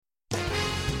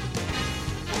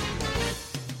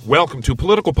Welcome to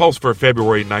Political Pulse for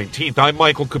February 19th. I'm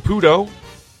Michael Caputo,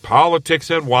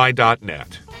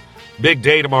 politicsny.net. Big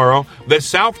day tomorrow, the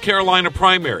South Carolina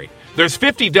primary. There's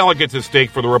 50 delegates at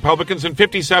stake for the Republicans and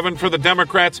 57 for the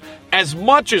Democrats, as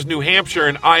much as New Hampshire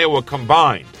and Iowa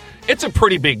combined. It's a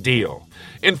pretty big deal.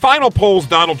 In final polls,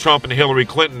 Donald Trump and Hillary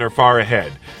Clinton are far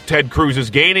ahead. Ted Cruz is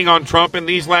gaining on Trump in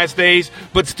these last days,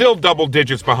 but still double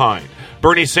digits behind.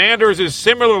 Bernie Sanders is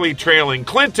similarly trailing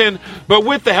Clinton, but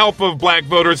with the help of black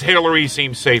voters, Hillary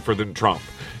seems safer than Trump.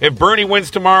 If Bernie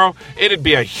wins tomorrow, it'd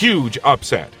be a huge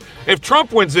upset. If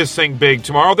Trump wins this thing big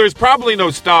tomorrow, there's probably no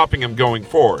stopping him going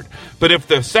forward. But if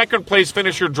the second-place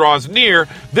finisher draws near,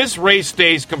 this race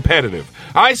stays competitive.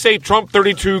 I say Trump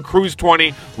 32, Cruz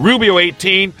 20, Rubio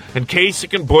 18, and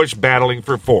Kasich and Bush battling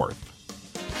for fourth.